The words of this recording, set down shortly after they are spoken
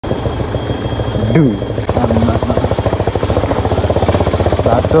do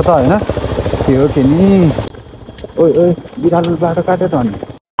बाटो त होइन के हो के नि ओइ ओइ बिरालो बाटो काट्यो त अनि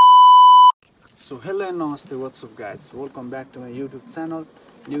सो हेलो एन्ड नमस्ते WhatsApp guys welcome back to my YouTube channel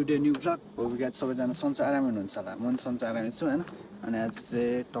new day new blog हो गाइज सबैजना सन्चै आरामै हुनुहुन्छ होला म पनि सन्चै आरामै छु होइन अनि आज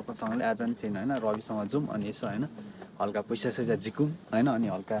चाहिँ टक्कसँगले आज पनि फेरि होइन रविसँग जाउँ अनि यसो होइन हल्का पैसा सैसा झिकौँ होइन अनि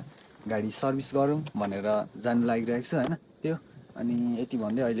हल्का गाडी सर्भिस गरौँ भनेर जानु लागिरहेको छु होइन त्यो अनि यति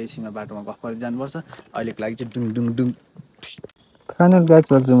भन्दै अहिले एकछिनमा बाटोमा गफ गरेर जानुपर्छ अहिलेको लागि चाहिँ डुङ डुङ डुङ फाइनल गाइज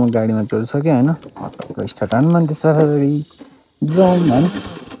चाहिँ म गाडीमा चलिसकेँ होइन स्टार्ट हान्नु मन त्यसरी जाउँ होइन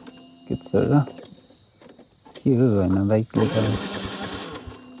के छ र के हो होइन बाइकले त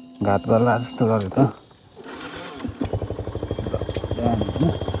घात गर्ला जस्तो गर्यो त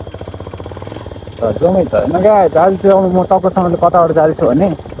जाउँ त होइन गाइज आज चाहिँ म टक्कसँगले कताबाट जाँदैछु भने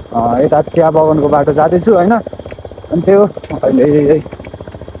यता चिया बगानको बाटो जाँदैछु होइन अनि त्यो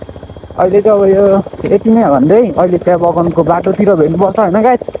अहिले चाहिँ अब यो यति नै भन्दै अहिले चिया बगानको बाटोतिर भेट्नुपर्छ होइन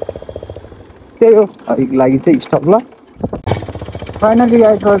गाइज त्यही हो अहिलेको लागि चाहिँ स्टप ल फाइनली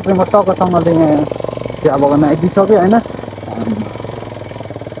गाइज चाहिँ म टक्कसँगले यहाँ चिया बगानमा आइदिइसकेँ होइन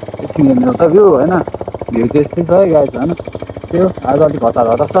एकछिन हेर्नु त भ्यू होइन भ्यू चाहिँ यस्तै छ है गाइज होइन त्यो आज अलिक हतार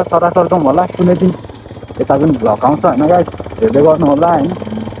हतार छ सरासर जाउँ होला कुनै दिन यता पनि भ्लग आउँछ होइन गाइज हेर्दै गर्नु होला होइन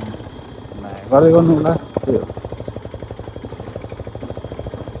गर्दै गर्नु होला त्यही हो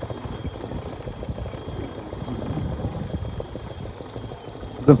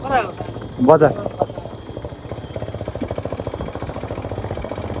बजार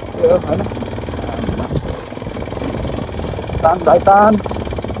होइन तान भाइ तान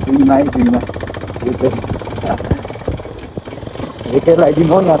दुईमा यो चाहिँ एकै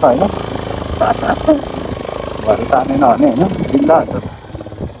लगाइदिनु हो यहाँ त होइन घरि तानेन भने होइन बिल्ला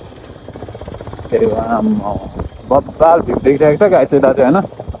त्यही हो बब्बाल भ्यू देखिरहेको छ गाई चाहिँ दाजु होइन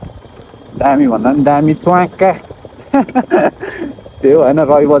दामी भन्दा पनि दामी च्वाक्का त्यही हो होइन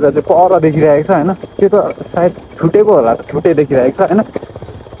रवि बजार चाहिँ पर देखिरहेको छ होइन त्यो त सायद छुटेको होला छुटे देखिरहेको छ होइन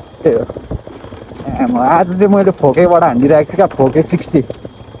त्यही हो आज चाहिँ मैले फोकेबाट हानिदिइरहेको छु क्या फोके 60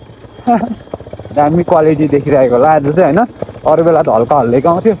 दामी क्वालिटी देखिरहेको होला आज चाहिँ होइन अरू बेला त हल्का हल्लिएको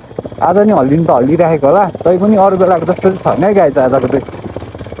आउँथ्यो आज नि हल्लिनु त हल्लिरहेको होला तै पनि अरू बेलाको जस्तो चाहिँ छैन है गाई चाहिँ आजको चाहिँ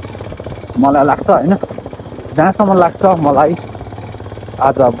मलाई लाग्छ होइन जहाँसम्म लाग्छ मलाई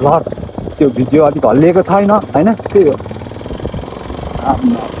आज ब्लर त्यो भिडियो अलिक हल्लिएको छैन होइन त्यही हो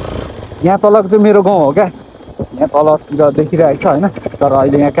यहाँ तलको चाहिँ मेरो गाउँ हो क्या यहाँ तलतिर देखिरहेको छ होइन तर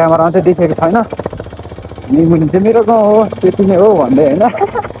अहिले यहाँ क्यामेरामा चाहिँ देखेको छैन मुनि चाहिँ मेरो गाउँ हो त्यति नै हो भन्दै होइन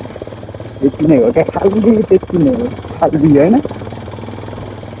त्यति नै हो क्या खालि त्यति नै हो खालि होइन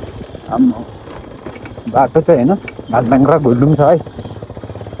बाटो चाहिँ होइन घाटबाङ र घुल्डुङ छ है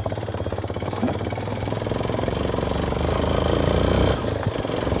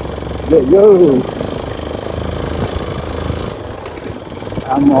यो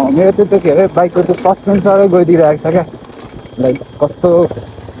मेरो चाहिँ त्यो के अरे बाइकको त्यो सस्पेन्सरै गइदिइरहेको छ क्या लाइक कस्तो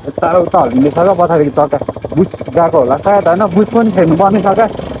यता उता हल्लिँदैछ क्या पछाडिको चक्का बुस गएको होला सायद होइन बुस पनि फेर्नु पर्ने छ क्या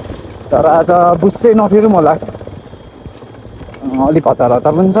तर आज बुस चाहिँ नफेरौँ होला अलिक हतार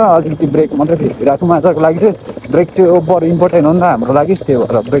हतार पनि छ अलिकति ब्रेक मात्रै फेरिराखौँ आजको लागि चाहिँ ब्रेक चाहिँ ओभर इम्पोर्टेन्ट हो नि त हाम्रो लागि त्यही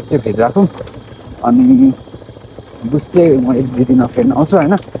भएर ब्रेक चाहिँ फेरिराखौँ अनि बुस चाहिँ म एक दुई दिन फेर्नु आउँछु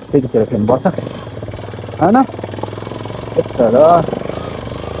होइन त्यतिखेर फेर्नुपर्छ होइन यस्तो र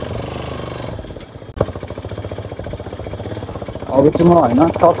अब चाहिँ म होइन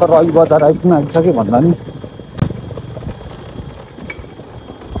टक्क रवि बजार आइपुग्नु आइसकेँ भन्दा नि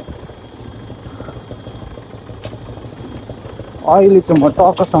अहिले चाहिँ म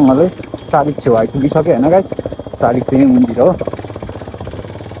टक्कसँगले सारिक छेउ आइपुगिसकेँ होइन गाइज सारिक चाहिँ मन्दिर हो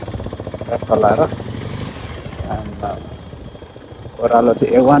लाएर ओह्रालो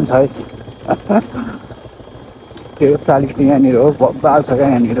चाहिँ A1 छ है त्यो सालिक चाहिँ यहाँनिर हो बब्बाल छ क्या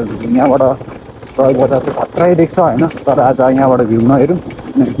यहाँनिर यहाँबाट रवि बजार चाहिँ खत्रै देख्छ होइन तर आज यहाँबाट भ्यू नहेरौँ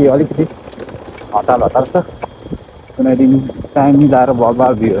किनकि अलिकति हतार हतार छ कुनै दिन टाइम मिलाएर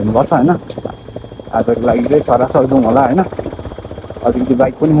बब्बाल भ्यू हेर्नुपर्छ होइन आजको लागि चाहिँ सरासर जाउँ होला होइन अलिकति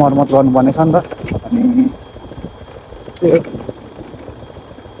बाइक पनि मर्मत गर्नुपर्ने छ नि त अनि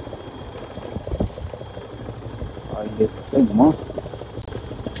अहिले चाहिँ म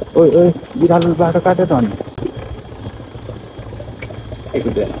ओइ ओइ बिरालो बाटो काट्यो त अनि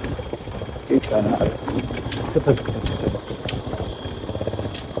केही छैन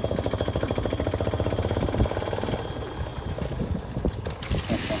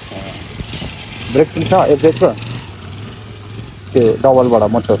ब्रेक सिल छ ए ब्रेकको त्यो डबलबाट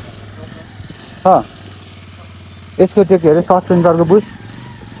मोटर छ यसको त्यो के अरे सस्पेन्सरको बुस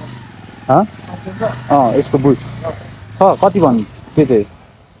यसको बुस छ कति भन्नु त्यो चाहिँ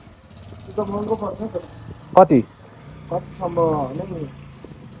कति कतिसम्म नै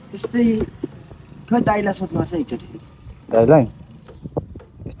त्यस्तै खै दाइलाई सोध्नुपर्छ एकचोटि दाइलाई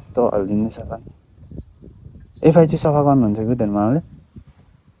यस्तो हालिदिनुहोस् होला एफआई चाहिँ सफा गर्नुहुन्छ कि हुँदैन मामाले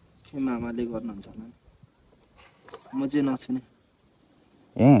मामाले गर्नुहुन्छ होला म चाहिँ नछुने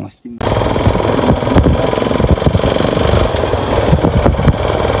ए अस्ति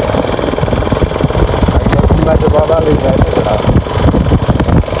बाटो बाबाले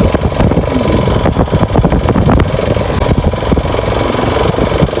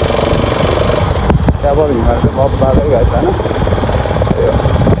त्यहाँबाट हिँडेर चाहिँ बाबाले गएछ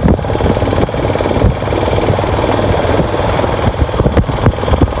होइन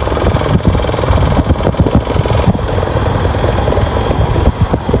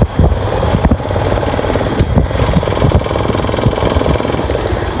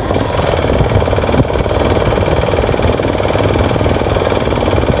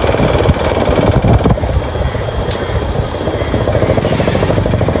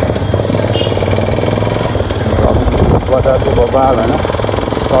बजारको बबाल होइन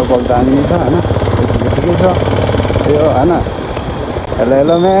सर्कल दामी छ होइन ठिकै छ त्यो होइन हेलो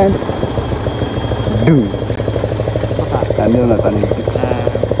हेलो म्यान डु हान्देऊ न त नि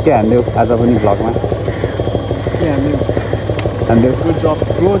के हान्देऊ आज पनि भ्लगमा के हान्देऊ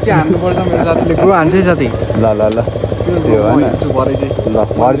ग्रो चाहिँ हान्नुपर्छ मेरो साथीले ग्रो हान्छ है साथी ल ल ल त्यो होइन भरे चाहिँ ल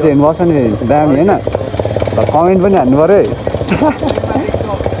भरे चाहिँ हेर्नुपर्छ नि दामी होइन ल कमेन्ट पनि हान्नु पऱ्यो है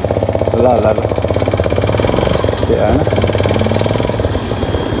ल ल ल होइन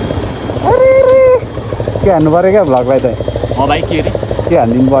के हान्नु पऱ्यो क्या भ्लगलाई त भाइ के अरे के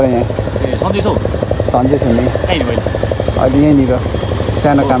हानिदिनु पऱ्यो यहाँ सन्चै छौ सन्चै छु नि अहिले यहीँनिर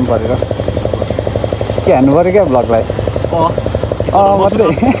सानो काम परेर के हान्नु पऱ्यो क्या भ्लगलाई मात्रै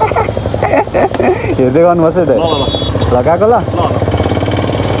हेर्दै गर्नुपर्छ त लगाएको ल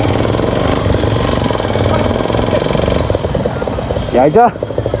यहाँ आइज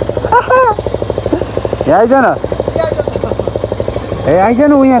यहाँ आइज न ए आइज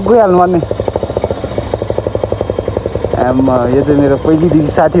न ऊ यहाँ गइहाल्नु पर्ने आम्मा यो चाहिँ मेरो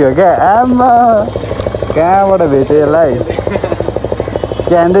पहिलेदेखि साथी हो क्या आम्मा कहाँबाट भेटेँ यसलाई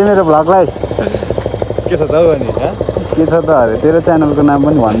के हान्दै मेरो भ्लगलाई के छ त हौ अनि के छ त अरे तेरो च्यानलको नाम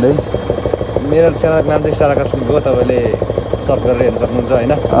पनि भन्दै मेरो च्यानलको नाम चाहिँ सारा कास्टिङ हो तपाईँले सर्च गरेर हेर्न सक्नुहुन्छ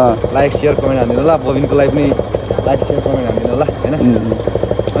होइन लाइक सेयर कमेन्ट हानिदिनु होला बबिनको लागि पनि लाइक सेयर कमेन्ट हानिदिनु होला होइन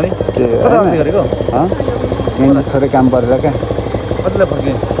अनि कता गरेको थोरै काम परेर क्या कतिलाई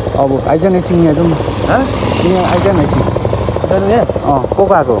फर्किने अब आइज न एकछिन यहाँ जाउँ यहाँ आइज न एकछिन जानु यहाँ को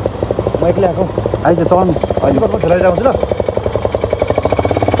आएको म एक्लै आएको आइज चल्नु अहिले म खेलाएर आउँछु ल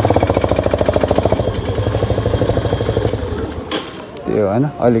त्यो होइन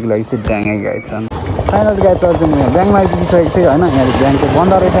अहिलेको लागि चाहिँ ब्याङ्कै गाई छ फाइनल गाई चाहिँ अझ यहाँ ब्याङ्कमा आइपुगिसकेको थिएँ होइन यहाँ ब्याङ्क चाहिँ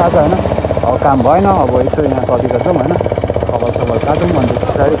बन्द रहेछ आज होइन अब काम भएन अब यसो यहाँ कतिको जाउँ होइन खबर सबर काटौँ अन्त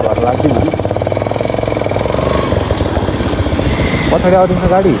पछाडि घर लाग्दिउँ होइन पछाडि आउँदैछ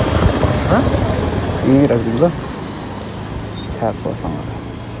गाडी यहीँ राखिदिनु छ्यापसँग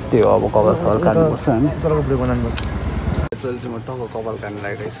त्यो अब कपाल सबर काट्नुपर्छ होइन तरको ब्रेक बनाउनुपर्छ यसरी चाहिँ म टक्क कपाल काट्नु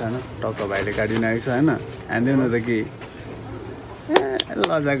लागिरहेको छ होइन टक्क भाइले काटिनु आएको छ होइन हान्दैन त कि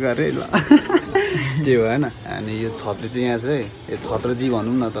लजा गरे ल त्यो होइन अनि यो छत्री चाहिँ यहाँ छ है यो छत्रजी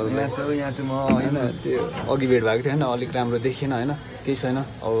भनौँ न तपाईँलाई यहाँ चाहिँ म होइन त्यो अघि भेट भएको थियो होइन अलिक राम्रो देखिएन होइन केही छैन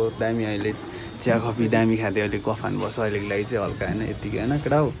अब दामी अहिले चिया कफी दामी खाँदै अहिले कफान बस्छ अहिलेको लागि चाहिँ हल्का होइन यतिकै होइन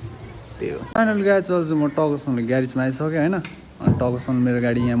केटा हो त्यही हो फाइनल गाडी चाहिँ म टकसम्म ग्यारेजमा आइसकेँ होइन अनि टकसम्म मेरो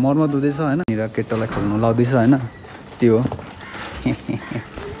गाडी यहाँ मर्मत हुँदैछ होइन र केटालाई खोल्नु लाउँदैछ होइन त्यो हो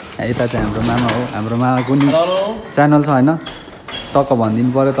यता चाहिँ हाम्रो मामा हो हाम्रो मामाको नि च्यानल छ होइन टक्क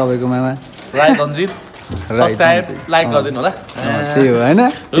भनिदिनु पऱ्यो तपाईँको मामा लाइक गरिदिनु होला त्यही हो होइन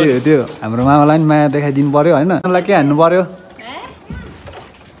त्यो हाम्रो मामालाई पनि माया देखाइदिनु पऱ्यो होइन उनीलाई के हान्नु पऱ्यो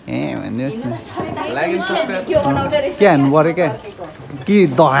ए भनिदिनुहोस् न के हान्नु पऱ्यो क्या कि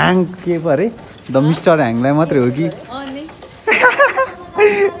द ह्याङ के पो अरे द मिस्टर ह्याङलाई मात्रै हो कि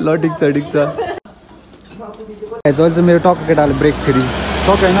ल ठिक छ अहिले चाहिँ मेरो टक्क केटाले ब्रेक फेरि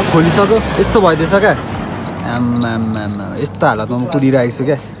सक्यो होइन खोलिसक्यो यस्तो भइदिएछ क्या आम्मा यस्तो हालतमा म कुदिरहेको छु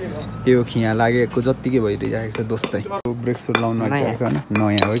क्या त्यो खिया लागेको जत्तिकै भइरहेको छ दोस्तै ब्रेक सुट लाउनु आँटेको होइन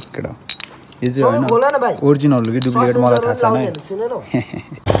नयाँ हो केटा यो चाहिँ होइन ओरिजिनल हो कि डुप्लिकेट मलाई थाहा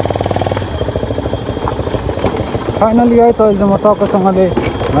छैन फाइनली आएछ अहिले चाहिँ म टक्कसँगले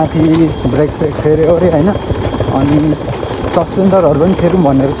माथि ब्रेक सेक फेऱ्यो अरे होइन अनि सस्पेन्सरहरू पनि फेरौँ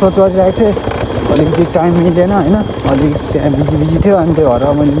भनेर सोच गरिरहेको थिएँ अलिकति टाइम मिलेन होइन अलिक त्यहाँ बिजी थियो अनि त्यो भएर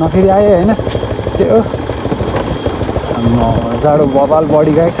मैले नफेरि आएँ होइन त्यो जाडो बबाल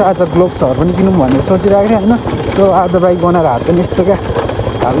बढी गएको छ आज ग्लोभ्सहरू पनि किनौँ भनेर सोचिरहेको थिएँ होइन यस्तो आज बाइक बनाएर हात पनि यस्तो क्या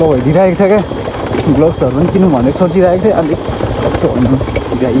हालो भइदिइरहेको छ क्या ग्लोभ्सहरू पनि किन्नु भनेर सोचिरहेको थिएँ अलिक कस्तो भन्नु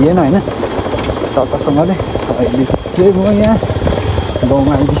भ्याइएन होइन तपाईँसँगले अहिले चाहिँ म यहाँ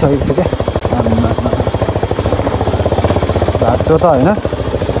गाउँमा आइदिइसकेको छु क्या बाटो त होइन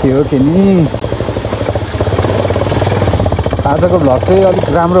के हो के नि आजको भ्लग चाहिँ अलिक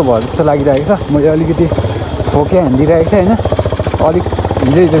राम्रो भयो जस्तो लागिरहेको छ मैले अलिकति फोके हानिदिइरहेको थिएँ होइन अलिक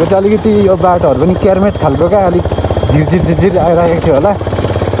हिजोको चाहिँ अलिकति यो बाटोहरू पनि क्यारमेट खालको क्या अलिक झिरझिर आइरहेको थियो होला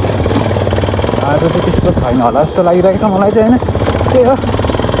आज चाहिँ त्यस्तो छैन होला जस्तो लागिरहेको छ मलाई चाहिँ होइन त्यही हो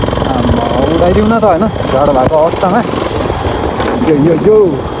उडाइदिउँ न त होइन जाडो भएको अवस्थामा यो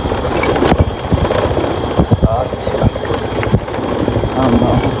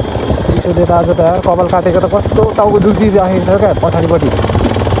चिसोले त आज त यार कपाल काटेको त कस्तो टाउको दुखिराखेको छ क्या पछाडिपट्टि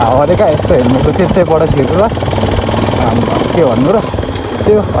हावाले क्या यस्तो हेर्नुको चेप्चेपबाट छिर्नु र के भन्नु र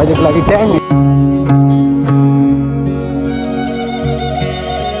त्यो अहिलेको लागि ट्याङ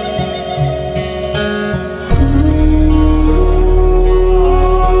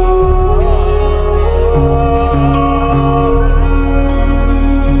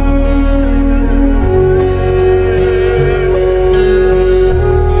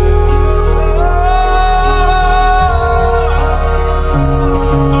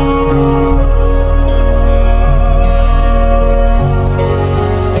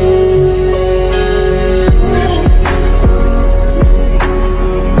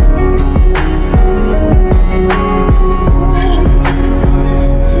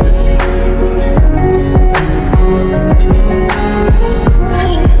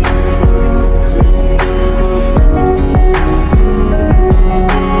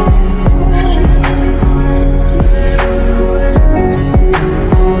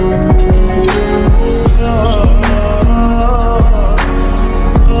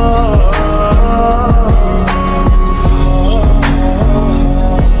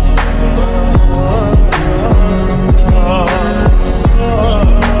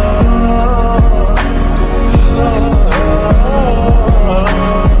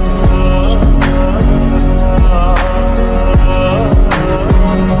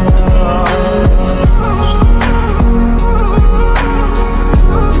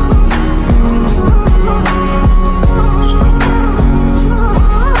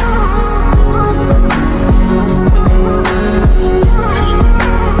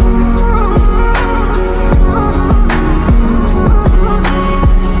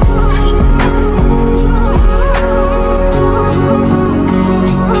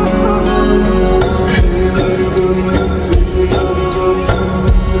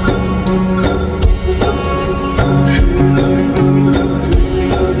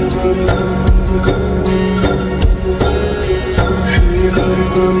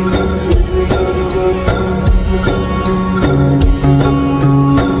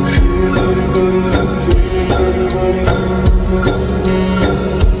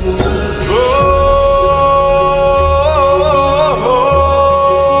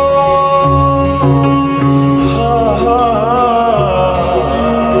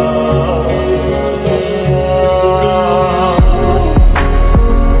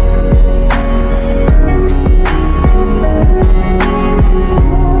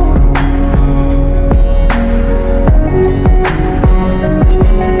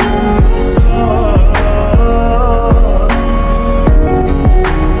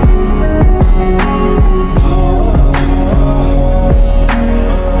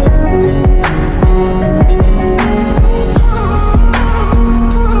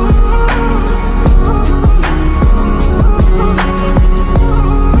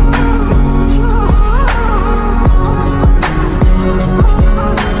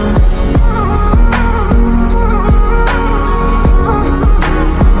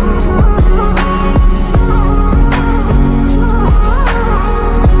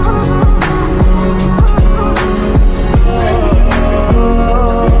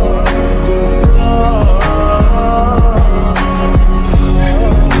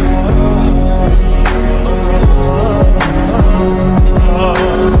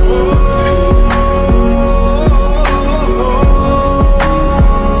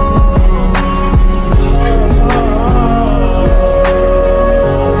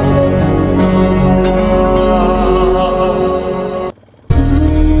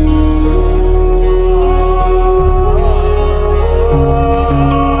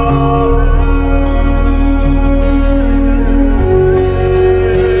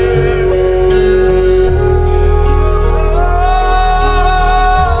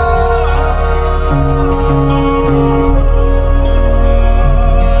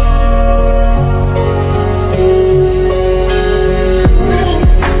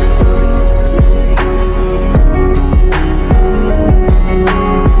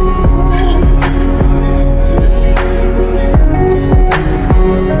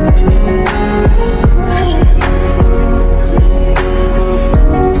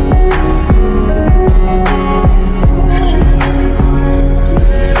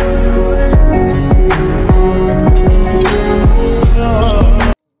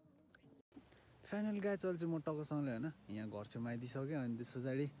फाइनल चाहिँ म टक्कसँगले होइन यहाँ घर छेउमा आइदिइसक्यो अनि त्यस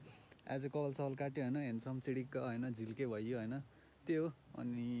पछाडि आज कल चल काट्यो होइन ह्यान्डसम चिडिक्क होइन झिल्के भइयो होइन त्यो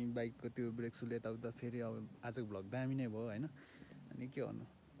अनि बाइकको त्यो ब्रेक सुल यताउता फेरि अब आजको भ्लग दामी नै भयो होइन अनि के भन्नु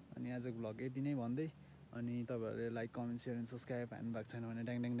अनि आजको भ्लग यति नै भन्दै अनि तपाईँहरूले like comment share and subscribe हान्नु भएको छैन भने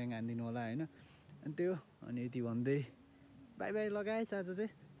ड्याङ ड्याङ ड्याङ हानिदिनु होला होइन अनि त्यो अनि यति भन्दै बाई बाई लगाएछ आज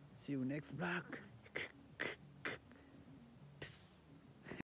चाहिँ सी यु नेक्स्ट भ्लग